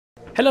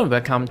Hello and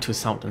welcome to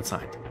Sound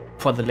Inside.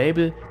 For the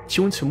label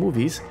Tunes for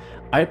Movies,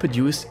 I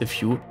produced a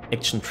few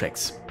action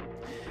tracks.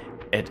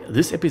 At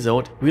this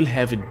episode, we'll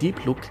have a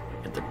deep look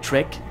at the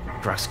track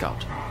Drug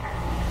Scout.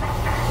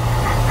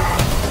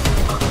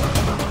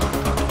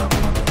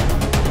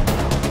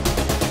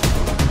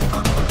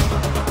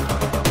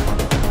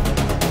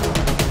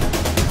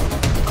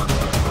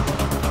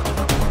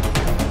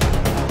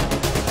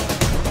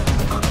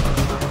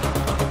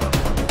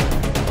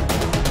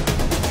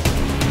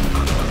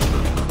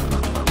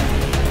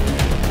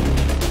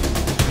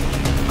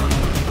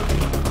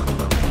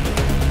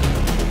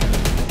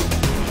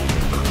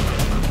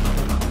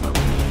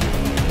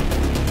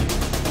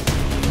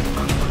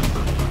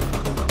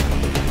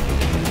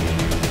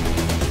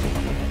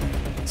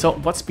 So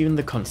what's been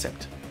the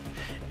concept?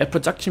 At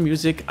production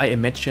music, I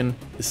imagine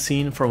a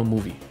scene from a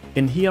movie.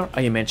 In here,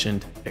 I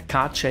imagined a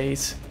car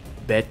chase,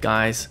 bad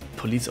guys,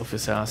 police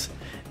officers,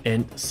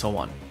 and so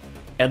on.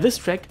 At this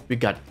track, we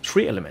got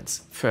three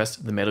elements.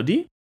 First, the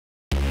melody.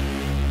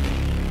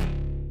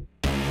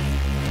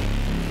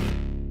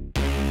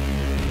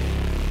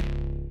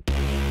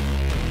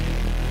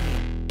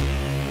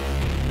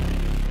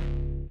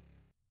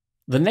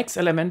 The next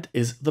element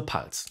is the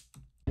pulse.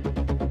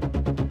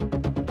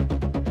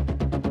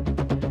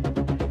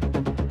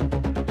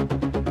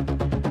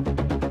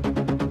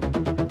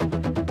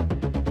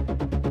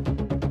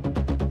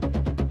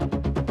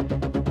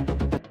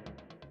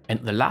 And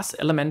the last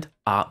element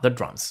are the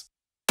drums.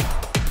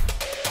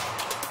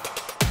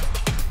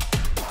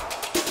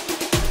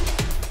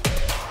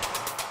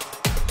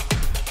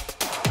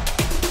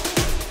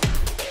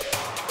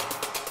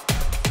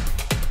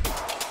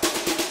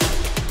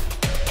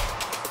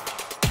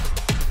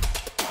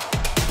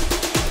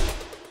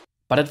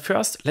 But at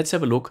first, let's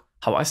have a look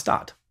how I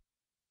start.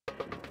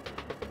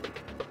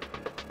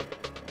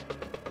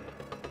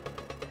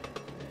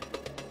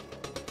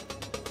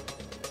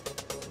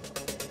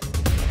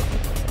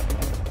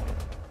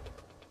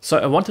 So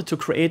I wanted to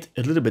create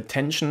a little bit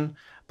tension,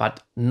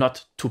 but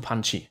not too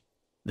punchy.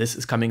 This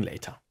is coming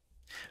later.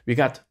 We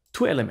got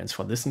two elements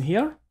for this in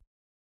here.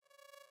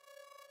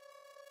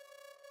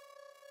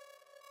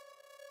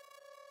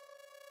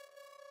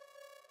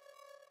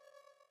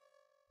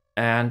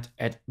 And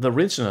at the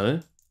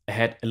original, I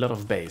had a lot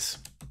of bass.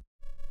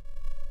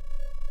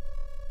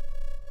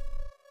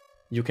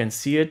 You can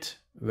see it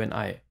when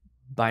I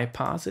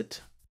bypass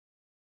it.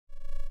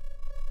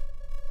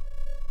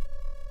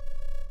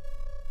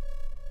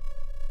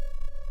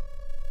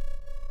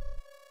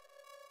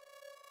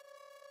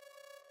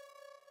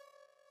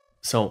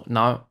 So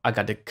now I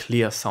got a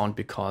clear sound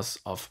because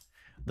of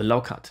the low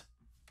cut.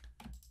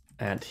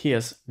 And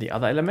here's the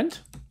other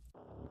element.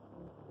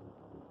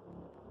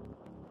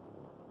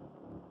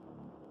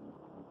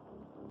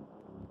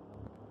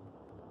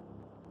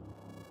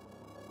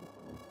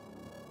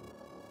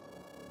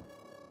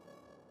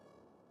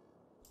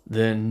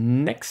 The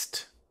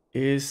next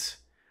is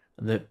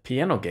the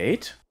piano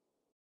gate.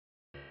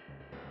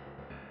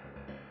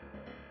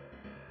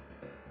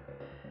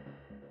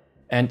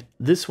 And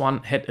this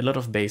one had a lot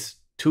of bass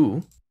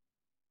too.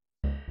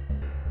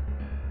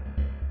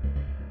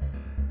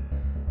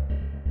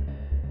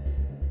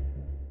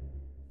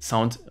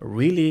 Sounds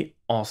really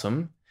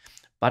awesome,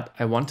 but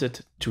I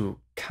wanted to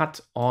cut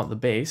all the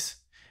bass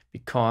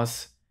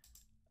because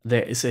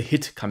there is a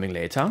hit coming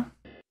later.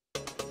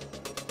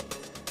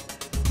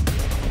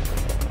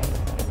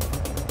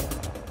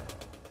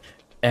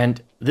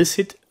 And this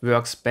hit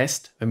works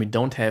best when we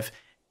don't have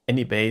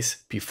any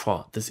bass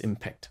before this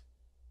impact.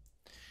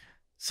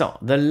 So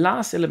the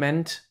last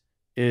element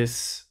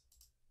is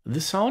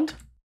this sound.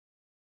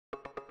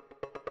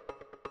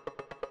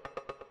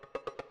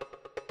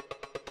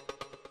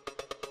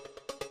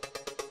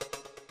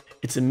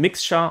 It's a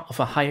mixture of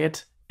a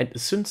hi-hat and a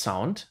synth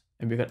sound,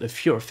 and we got a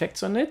few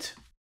effects on it.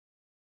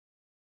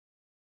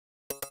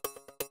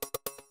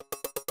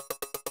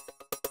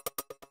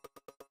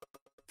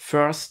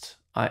 First,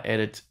 I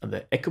added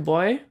the Echo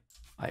Boy.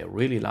 I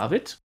really love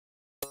it.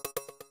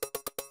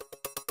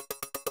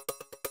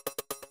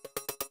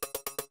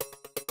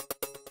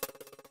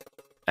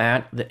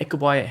 And the Echo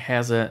Boy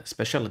has a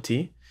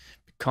specialty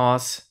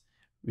because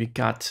we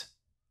got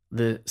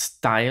the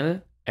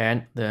style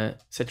and the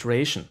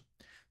saturation.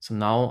 So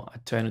now I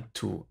turn it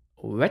to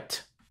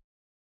wet.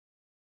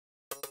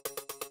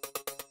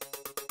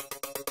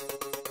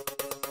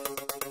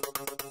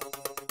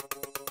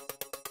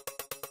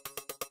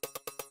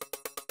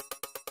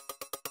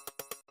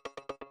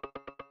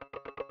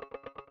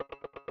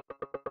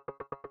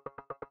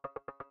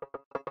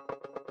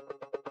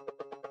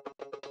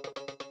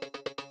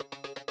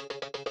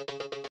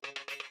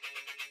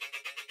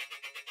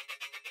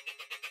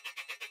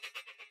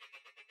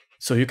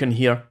 So you can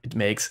hear it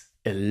makes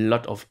a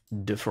lot of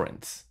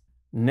difference.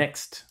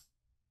 Next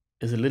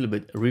is a little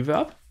bit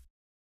reverb.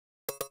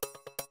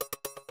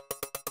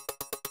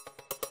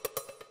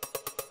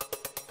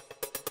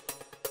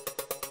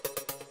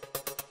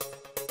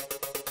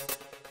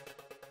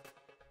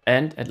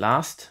 And at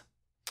last,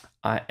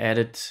 I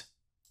added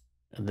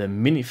the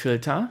mini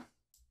filter,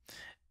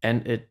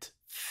 and it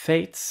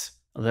fades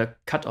the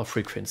cutoff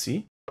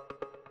frequency.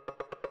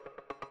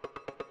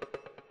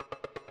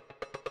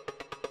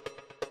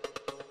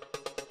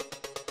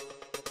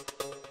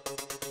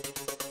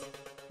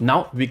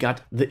 Now we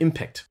got the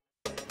impact.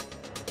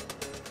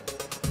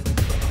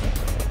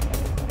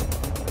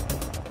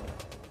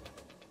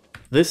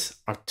 These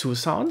are two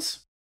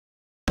sounds.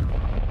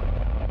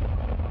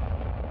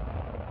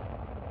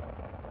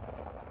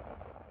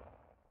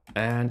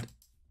 And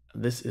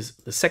this is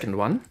the second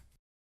one.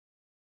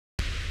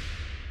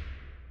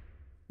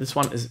 This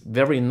one is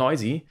very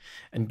noisy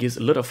and gives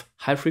a lot of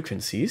high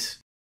frequencies.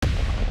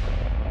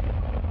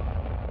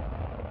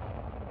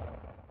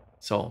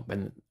 So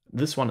when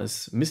this one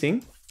is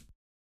missing,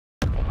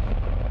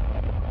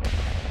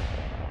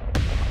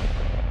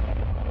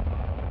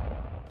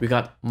 we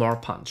got more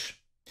punch.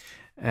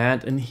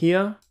 And in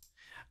here,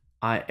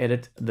 I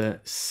added the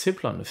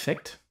Simplon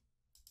effect,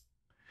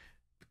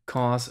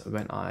 because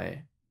when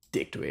I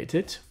deactivate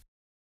it,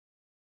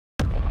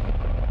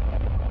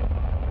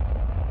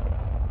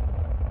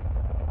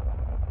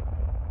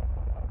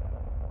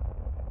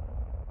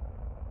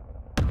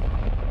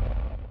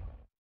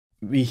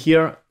 we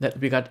hear that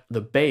we got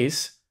the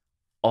bass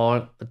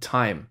all the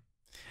time.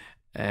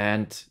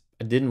 And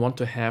I didn't want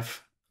to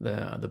have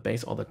the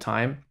bass all the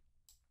time,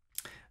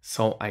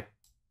 so I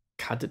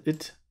cut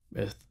it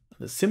with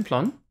the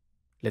Simplon.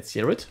 Let's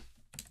hear it.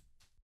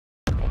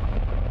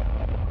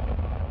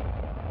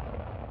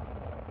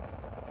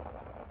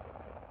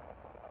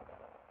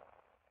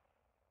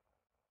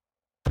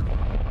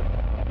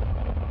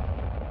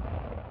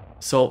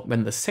 So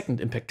when the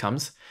second impact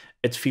comes,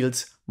 it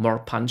feels more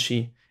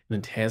punchy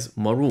and it has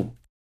more room.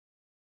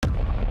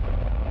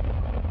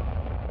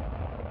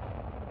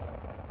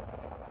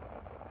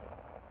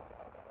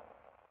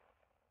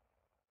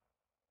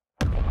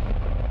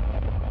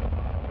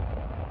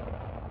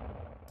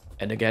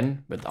 And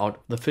again,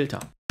 without the filter.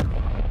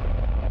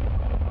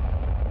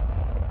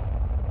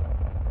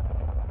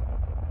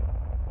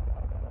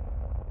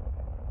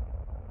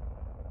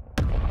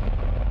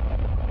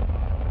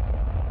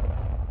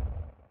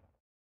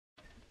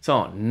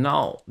 So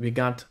now we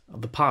got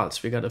the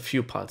pulse. We got a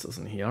few pulses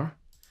in here.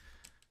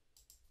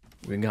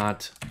 We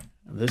got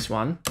this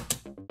one.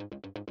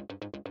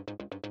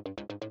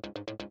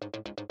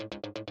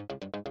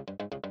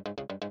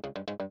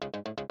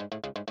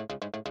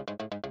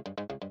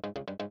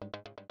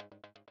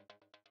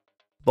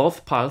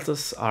 Both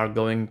pulses are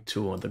going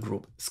to the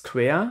group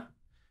square.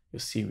 You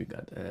see we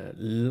got a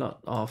lot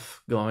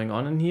of going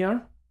on in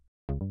here.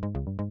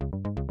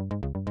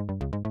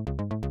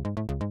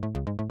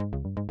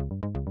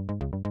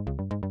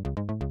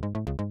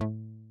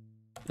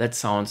 That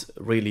sounds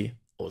really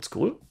old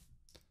school.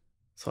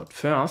 So at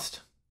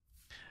first,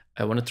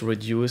 I wanted to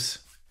reduce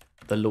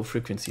the low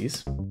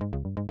frequencies.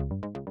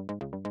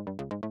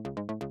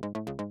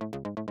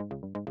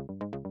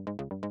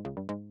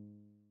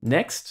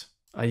 Next,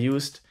 I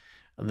used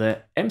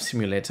the M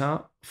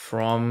simulator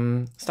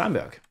from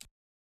Steinberg.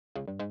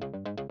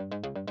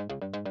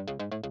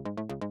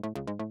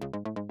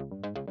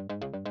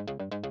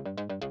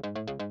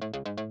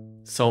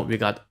 So we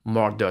got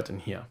more dirt in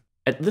here.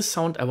 At this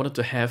sound, I wanted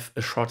to have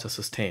a shorter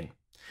sustain.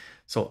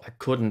 So I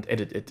couldn't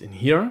edit it in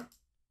here.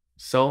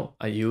 So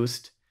I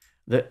used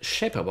the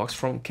Shaper Box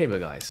from Cable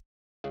Guys.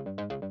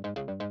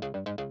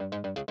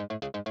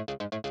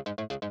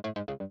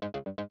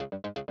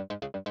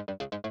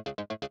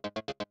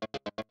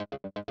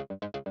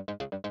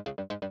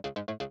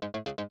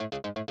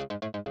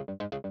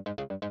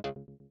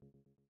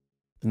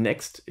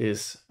 Next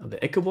is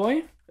the Echo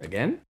Boy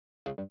again.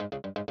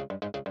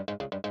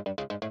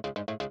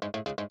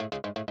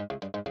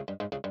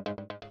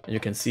 You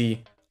can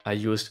see I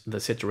used the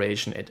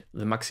saturation at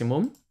the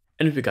maximum,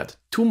 and we got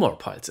two more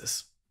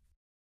pulses.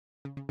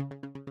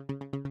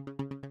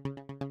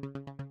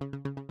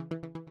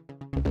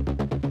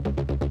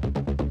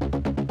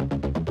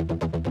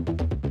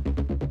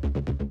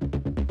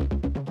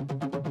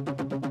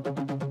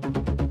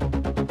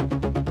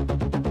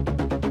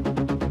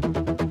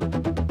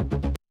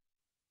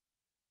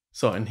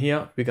 So in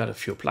here we got a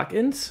few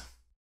plugins.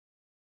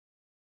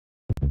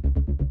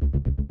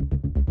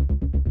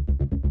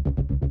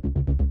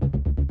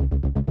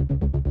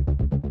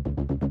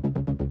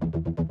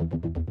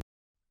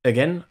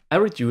 Again, I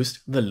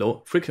reduced the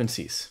low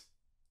frequencies.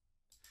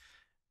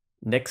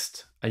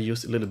 Next, I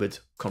used a little bit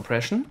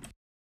compression.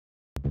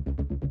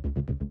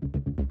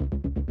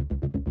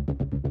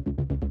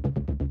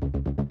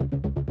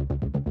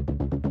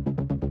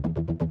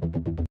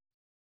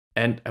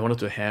 And I wanted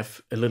to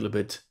have a little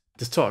bit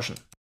distortion.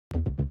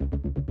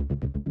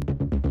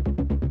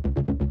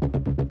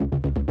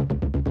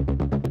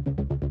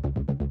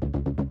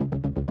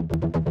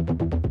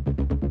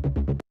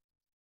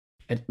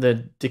 At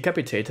the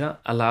decapitator,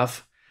 I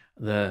love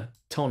the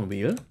tone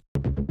wheel.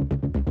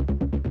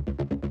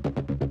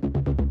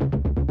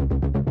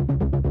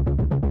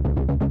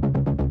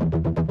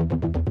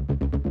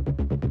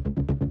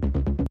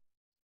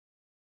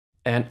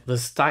 And the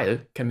style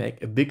can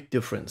make a big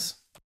difference.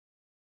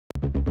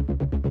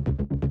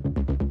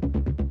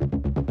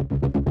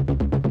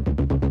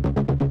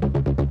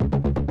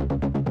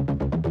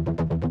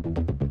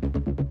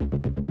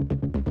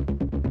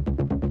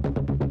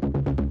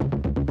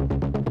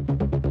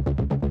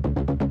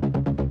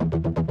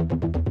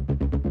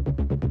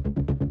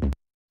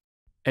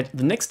 At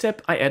the next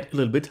step, I add a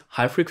little bit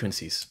high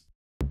frequencies.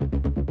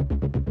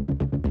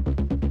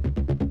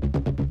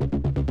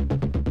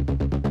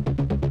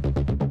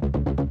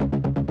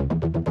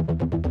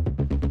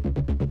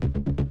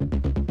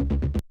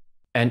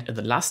 And at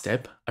the last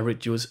step, I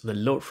reduce the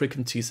low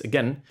frequencies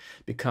again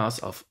because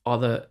of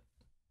other.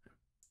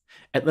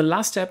 At the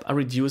last step, I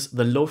reduce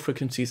the low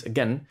frequencies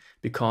again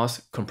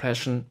because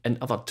compression and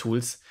other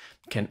tools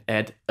can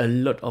add a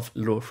lot of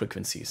low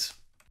frequencies.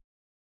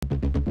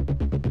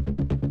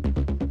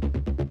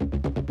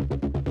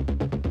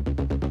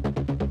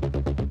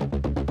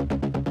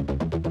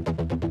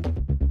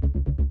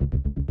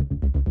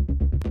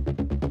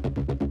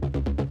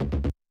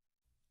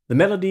 The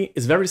melody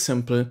is very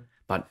simple,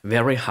 but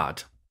very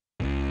hard.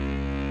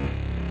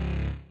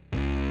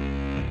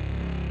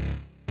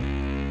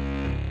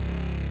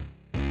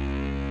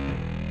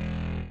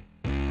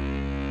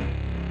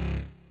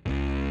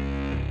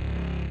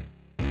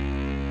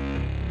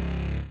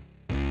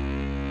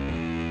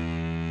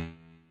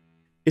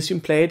 It's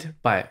been played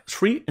by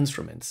 3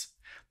 instruments.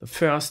 The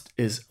first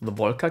is the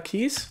Volca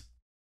keys.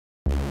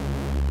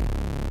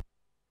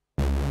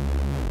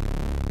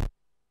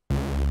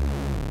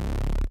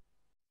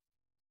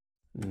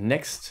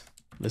 Next,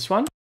 this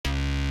one.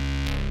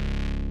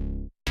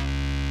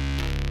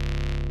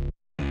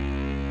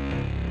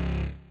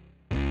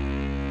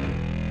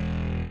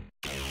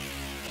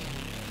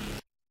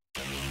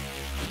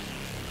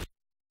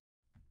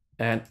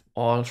 And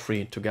all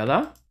 3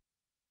 together.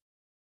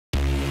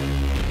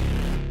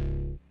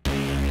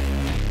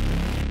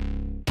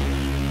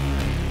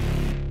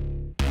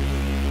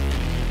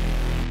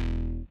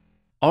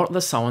 All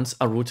the sounds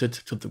are rooted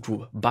to the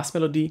group bass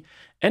melody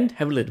and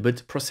have a little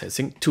bit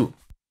processing too.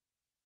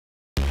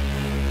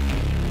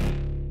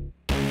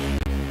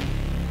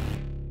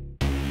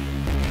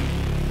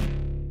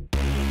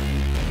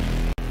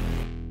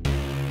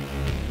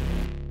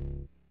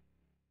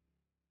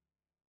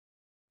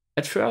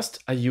 At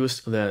first I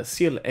used the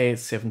CLA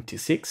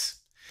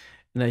 76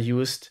 and I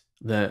used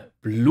the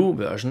blue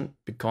version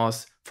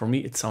because for me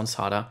it sounds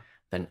harder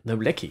than the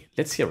Blackie.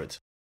 Let's hear it.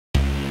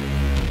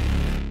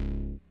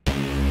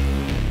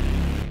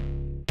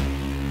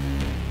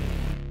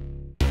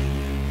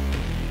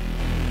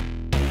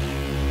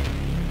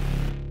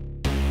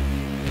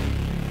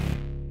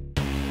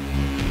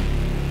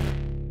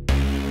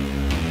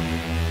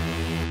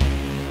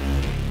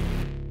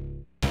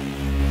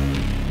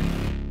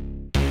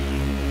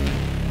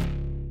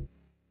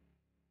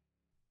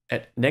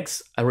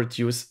 Next, I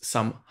reduce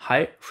some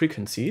high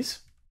frequencies.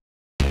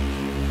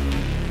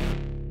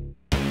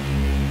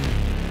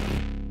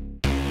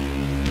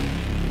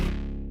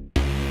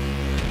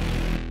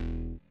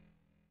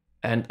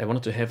 And I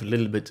wanted to have a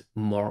little bit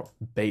more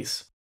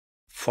bass.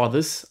 For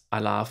this, I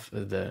love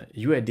the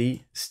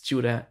UAD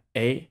Studer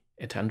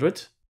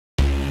A800.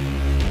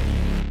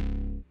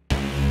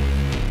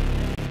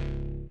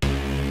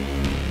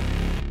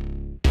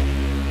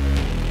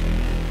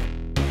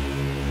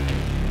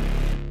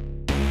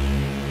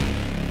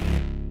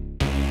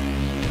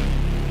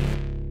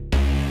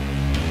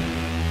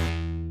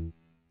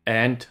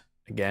 And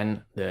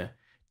again, the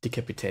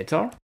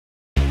Decapitator.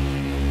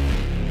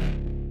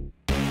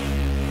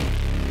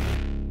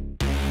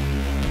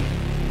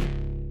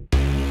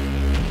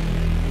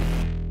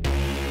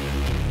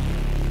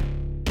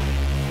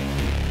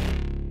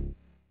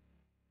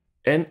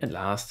 And at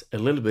last, a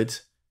little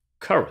bit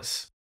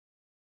chorus.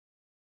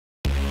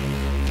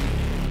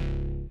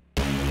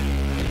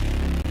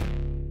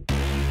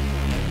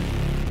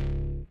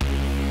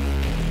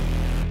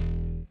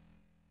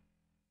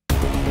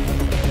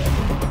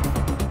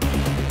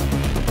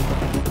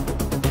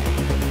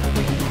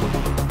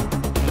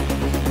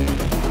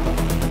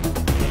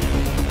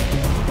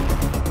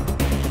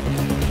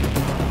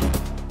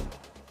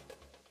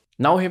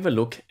 Now have a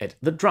look at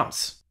the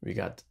drums. We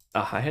got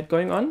a hi-hat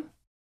going on.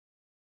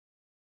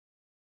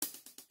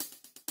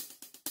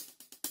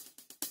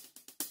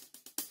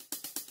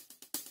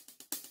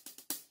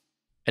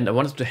 And I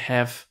wanted to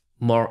have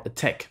more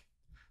attack.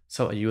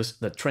 So I use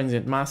the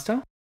Transient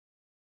Master.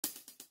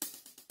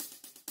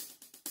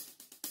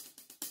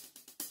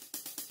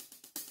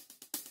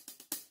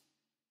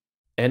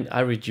 And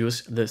I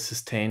reduce the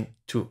sustain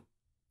too.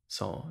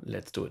 So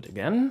let's do it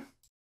again.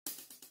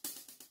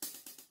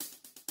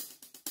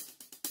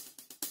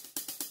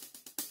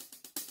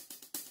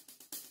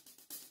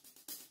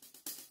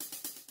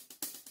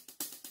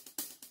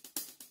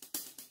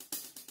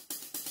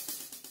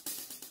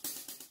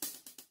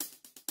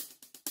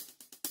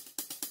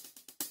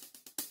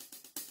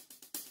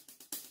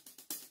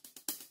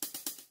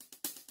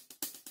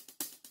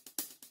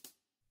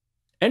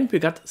 And we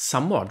got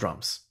some more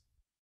drums.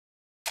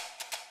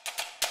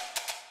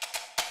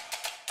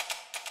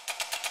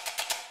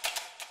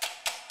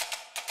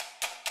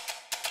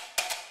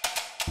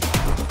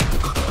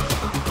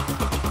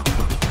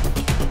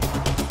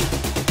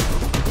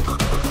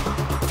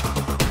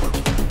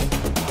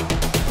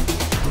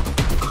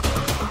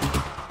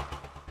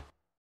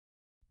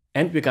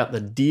 And we got the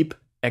deep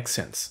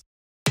accents.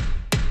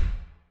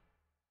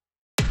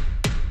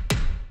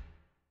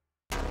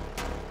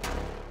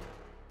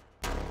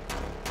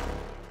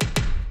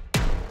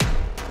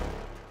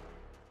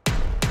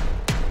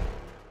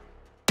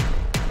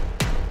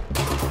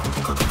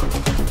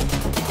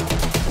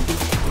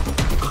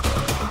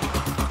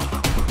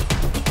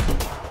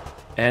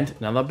 and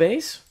another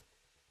bass.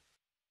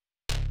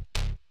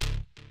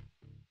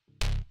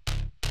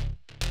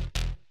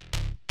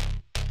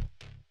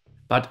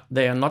 But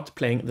they are not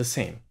playing the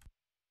same.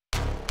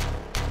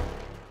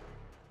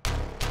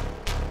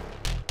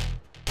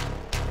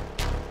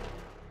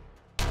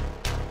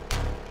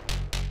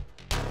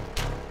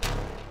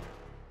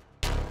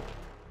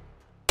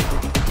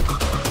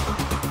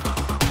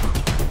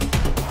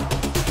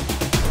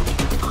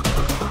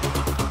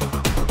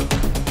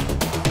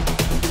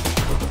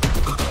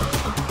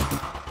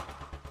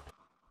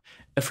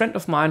 A friend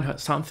of mine heard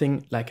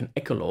something like an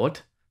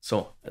echoload,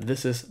 so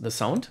this is the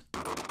sound.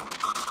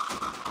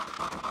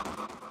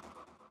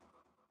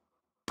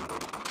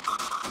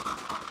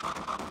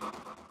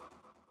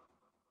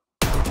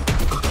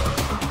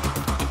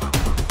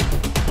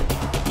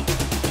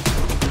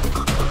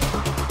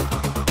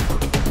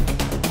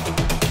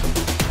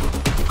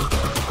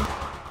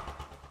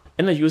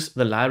 And I use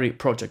the library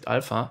Project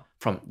Alpha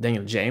from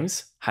Daniel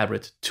James,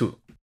 Hybrid 2.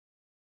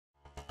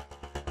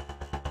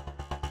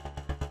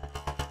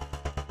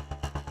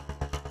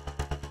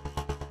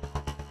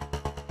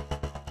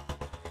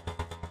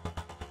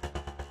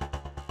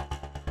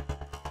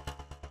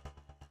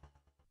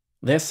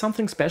 There's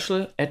something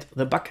special at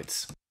the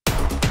buckets.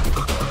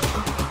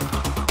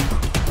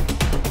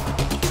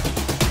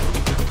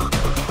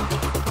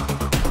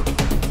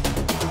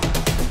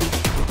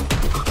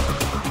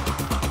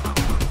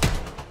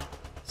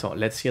 So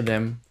let's hear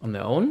them on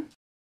their own.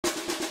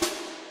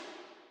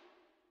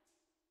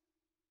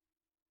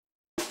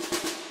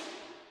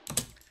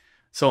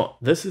 So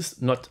this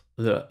is not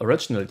the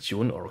original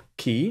tune or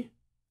key.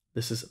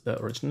 This is the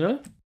original.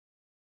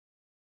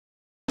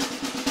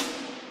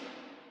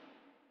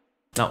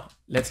 Now,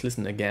 let's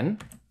listen again,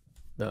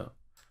 the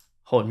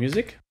whole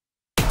music.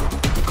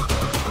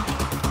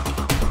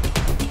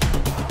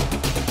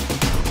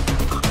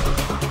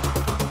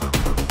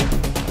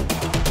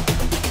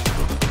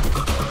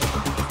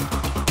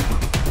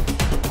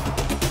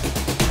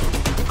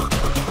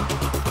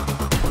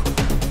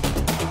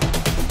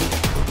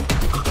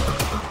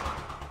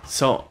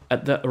 So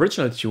at the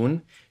original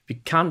tune, we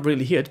can't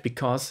really hear it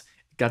because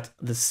it got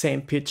the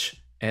same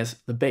pitch as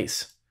the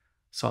bass.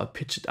 So I'll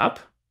pitch it up.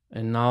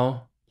 And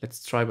now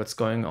let's try what's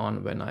going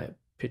on when I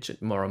pitch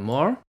it more and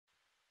more.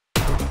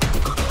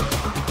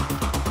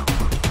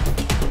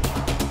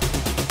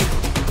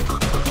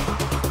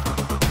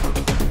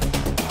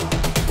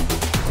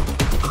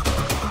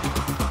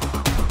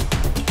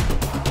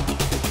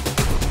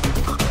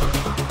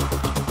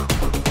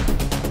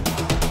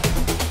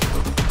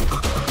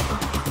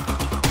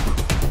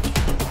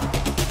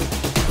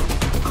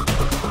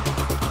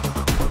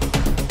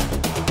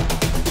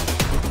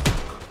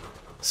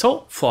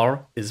 So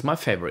 4 is my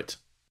favorite.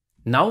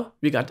 Now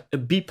we got a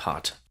B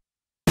part.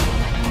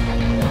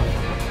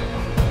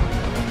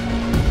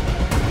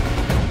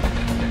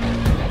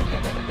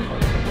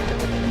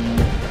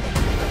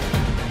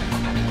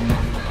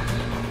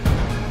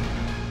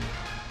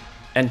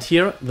 And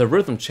here the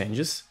rhythm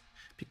changes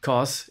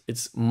because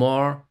it's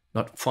more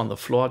not 4 on the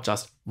floor,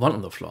 just 1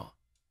 on the floor.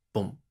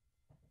 Boom,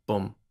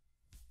 boom,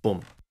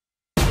 boom.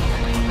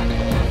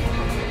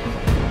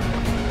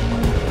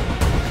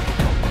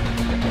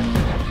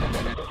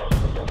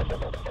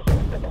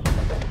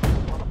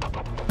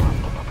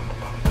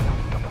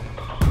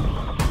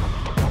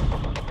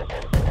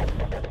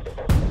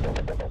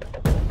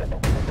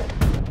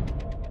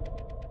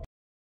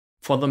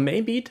 For the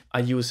main beat, I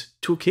use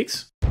 2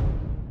 kicks.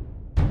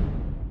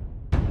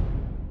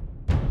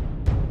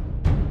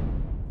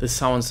 This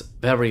sounds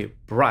very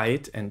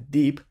bright and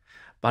deep,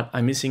 but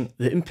I'm missing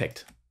the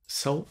impact.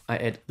 So I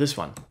add this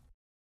one.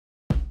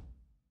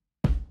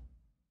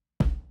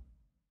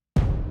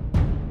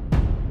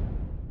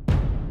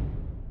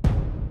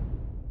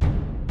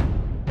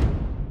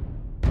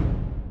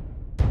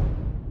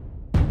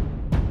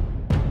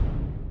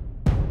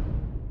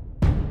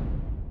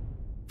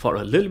 For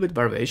a little bit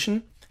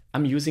variation,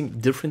 I'm using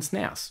different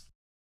snares.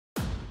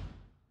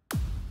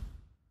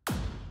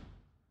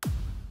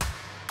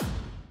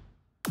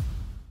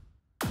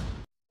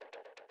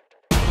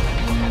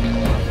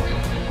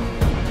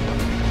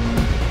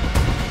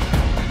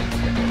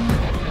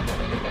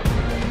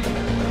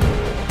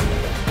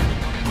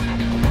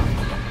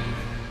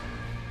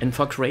 And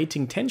for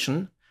creating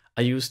tension,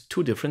 I use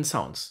 2 different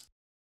sounds.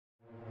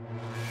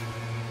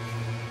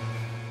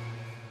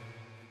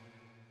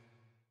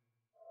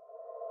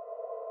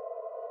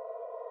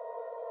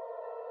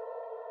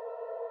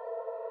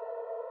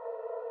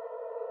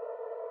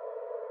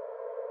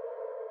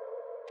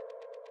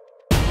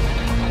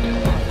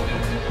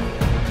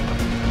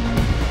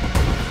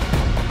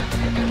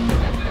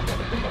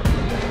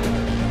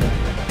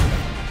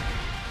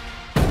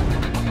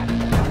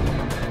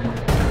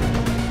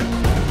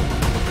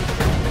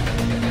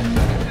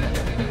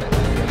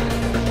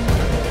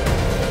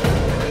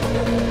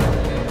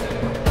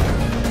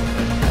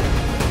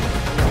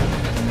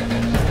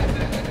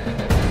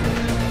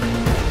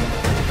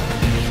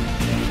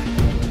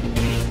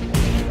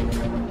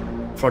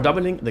 For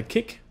doubling the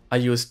kick, I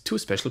use 2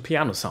 special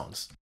piano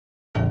sounds.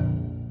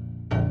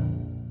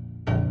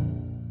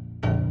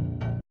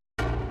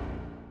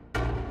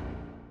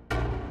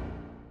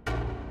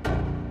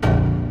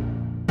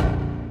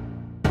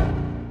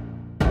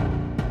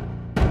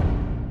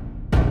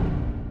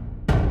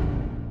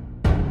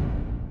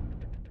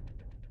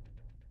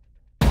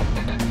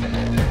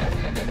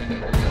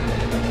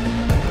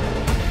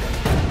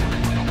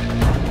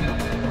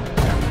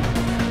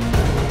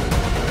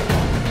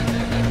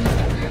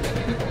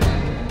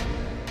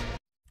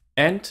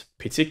 and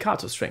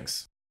pizzicato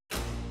strings.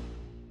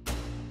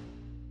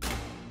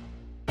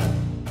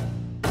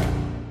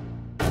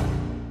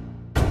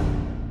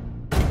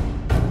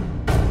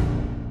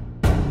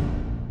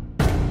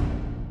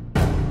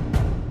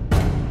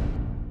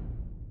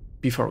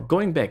 Before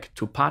going back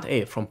to part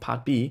A from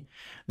part B,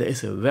 there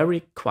is a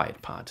very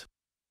quiet part.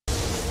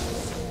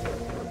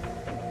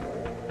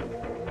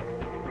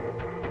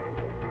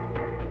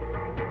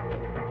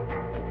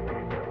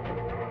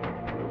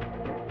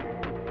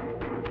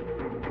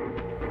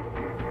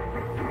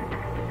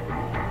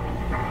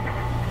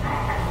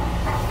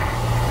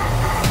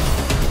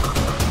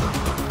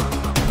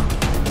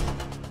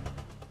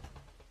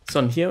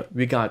 So here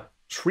we got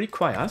 3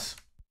 choirs.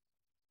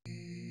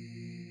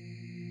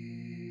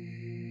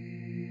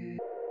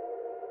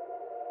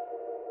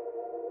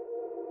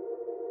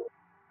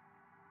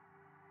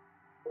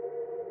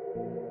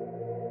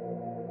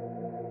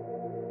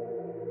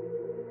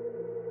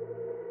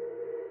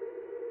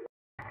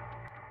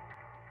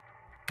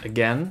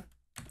 Again,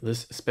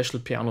 this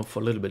special piano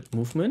for a little bit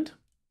movement.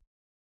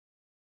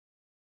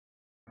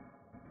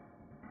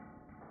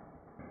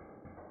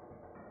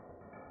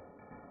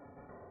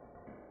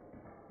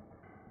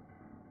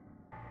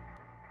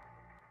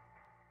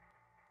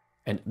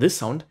 And this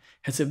sound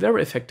has a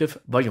very effective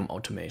volume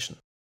automation.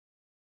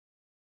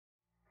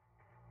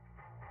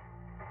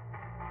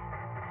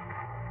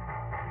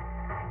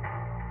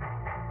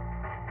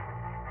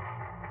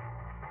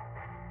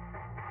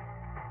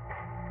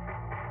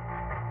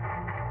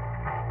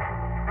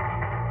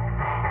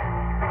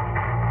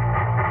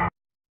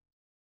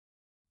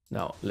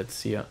 Now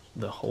let's hear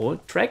the whole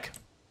track.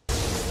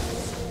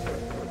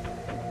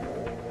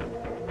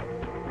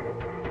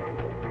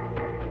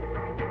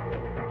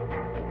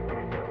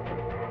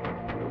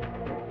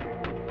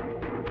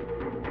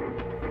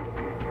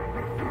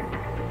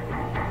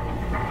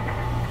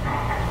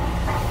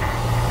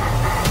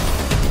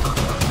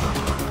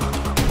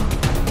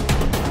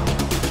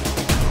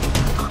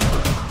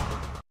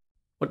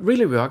 What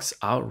really works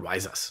are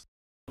risers.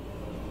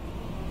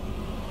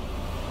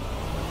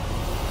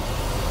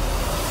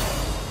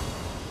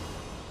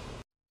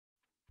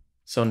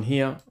 So in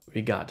here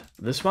we got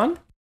this one.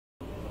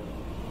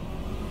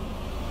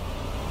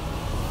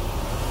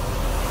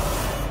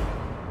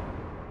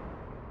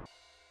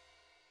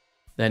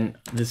 Then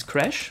this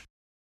crash.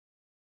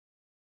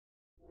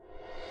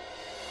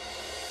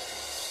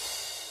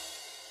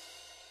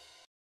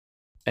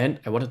 And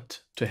I wanted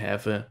to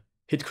have a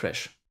hit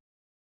crash.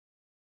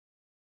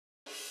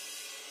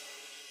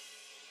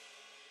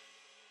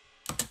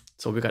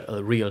 So we got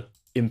a real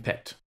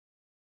impact.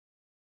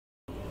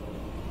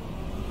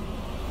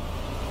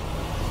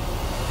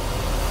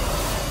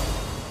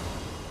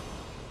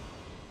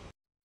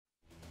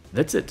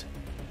 That's it.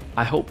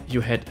 I hope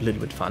you had a little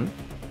bit fun.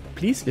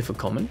 Please leave a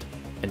comment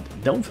and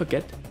don't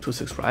forget to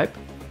subscribe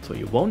so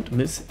you won't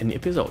miss any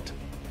episode.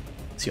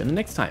 See you on the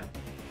next time.